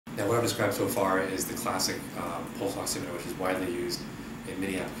Now what I've described so far is the classic pulse oximeter, which is widely used in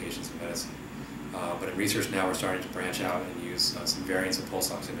many applications in medicine. But in research now we're starting to branch out and use some variants of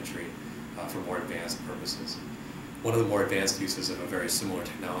pulse oximetry for more advanced purposes. One of the more advanced uses of a very similar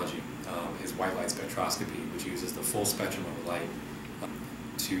technology is white light spectroscopy, which uses the full spectrum of light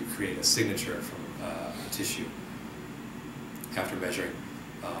to create a signature from a tissue after measuring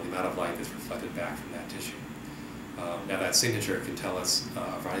the amount of light that's reflected back from that tissue. Now that signature can tell us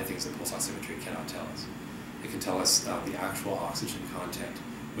a variety of things that pulse oximetry cannot tell us. It can tell us the actual oxygen content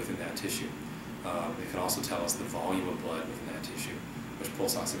within that tissue. It can also tell us the volume of blood within that tissue, which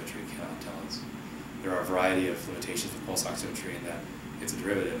pulse oximetry cannot tell us. There are a variety of limitations with pulse oximetry in that it's a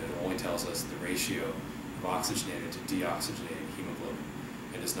derivative. It only tells us the ratio of oxygenated to deoxygenated hemoglobin.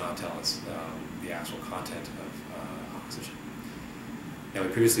 It does not tell us the actual content of oxygen. Now we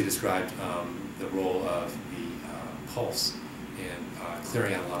previously described the role of the pulse in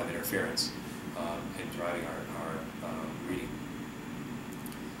clearing out a lot of interference and driving our reading.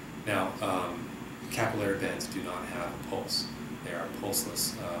 Now, capillary beds do not have a pulse. They are a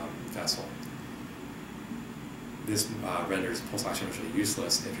pulseless vessel. This renders pulse oximetry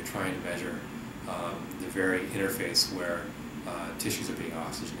useless if you're trying to measure the very interface where tissues are being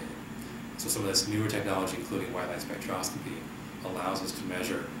oxygenated. So some of this newer technology, including white light spectroscopy, allows us to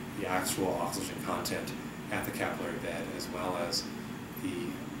measure the actual oxygen content at the capillary bed as well as the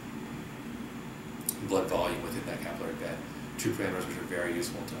blood volume within that capillary bed, two parameters which are very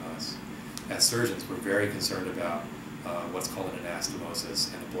useful to us. As surgeons, we're very concerned about what's called an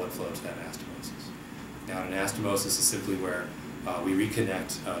anastomosis and the blood flow to that anastomosis. Now, an anastomosis is simply where we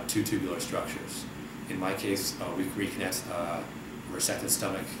reconnect two tubular structures. In my case, we reconnect a resected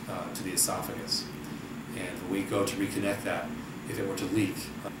stomach to the esophagus. And when we go to reconnect that, if it were to leak,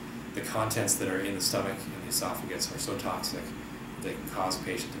 the contents that are in the stomach and the esophagus are so toxic they can cause a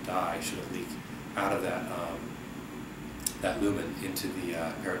patient to die should it leak out of that, that lumen into the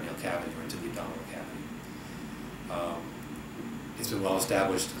peritoneal cavity or into the abdominal cavity. It's been well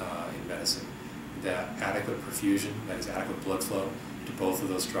established in medicine that adequate perfusion, that is adequate blood flow to both of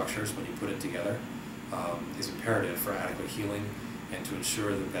those structures when you put it together, is imperative for adequate healing and to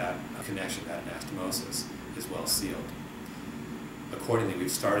ensure that that connection, that anastomosis, is well sealed. Accordingly, we've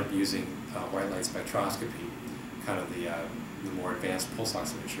started using white light spectroscopy, kind of the more advanced pulse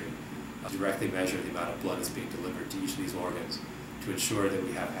oximetry, to directly measure the amount of blood that's being delivered to each of these organs to ensure that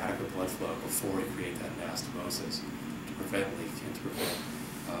we have adequate blood flow before we create that anastomosis to prevent leak and to prevent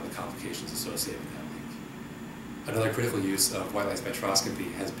the complications associated with that leak. Another critical use of white light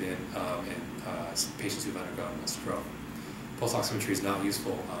spectroscopy has been in patients who've undergone a stroke. Pulse oximetry is not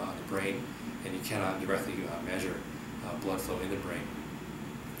useful in the brain, and you cannot directly measure blood flow in the brain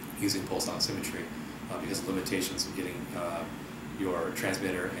using pulse oximetry because of limitations of getting your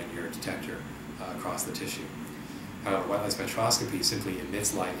transmitter and your detector across the tissue. However, white light spectroscopy simply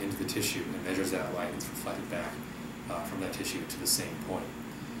emits light into the tissue and measures that light that's reflected back from that tissue to the same point.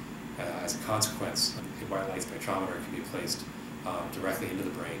 As a consequence, a white light spectrometer can be placed directly into the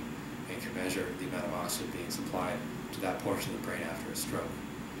brain and can measure the amount of oxygen being supplied to that portion of the brain after a stroke.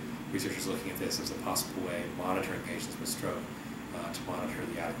 Researchers are looking at this as a possible way of monitoring patients with stroke to monitor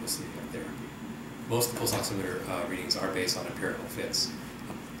the adequacy of therapy. Most of the pulse oximeter readings are based on empirical fits.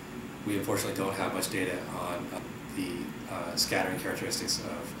 We unfortunately don't have much data on the scattering characteristics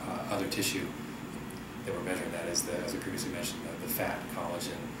of other tissue that we're measuring. That is, as we previously mentioned, the fat,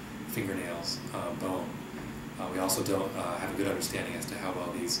 collagen, fingernails, bone. We also don't have a good understanding as to how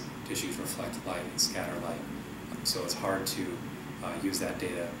well these tissues reflect light and scatter light. So it's hard to use that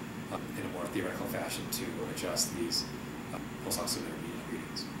data in a more theoretical fashion to adjust these pulse oximeter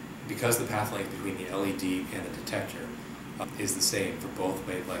readings. Because the path length between the LED and the detector is the same for both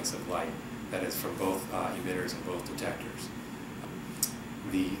wavelengths of light, that is, for both emitters and both detectors,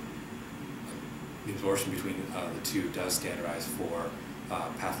 the absorption between the two does standardize for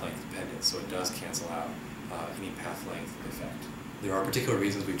path length dependence, so it does cancel out any path length effect. There are particular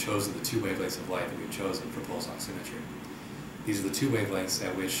reasons we've chosen the two wavelengths of light that we've chosen for pulse oximetry. These are the two wavelengths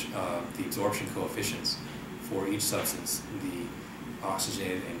at which the absorption coefficients for each substance, the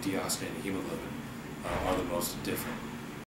oxygenated and deoxygenated hemoglobin, are the most different.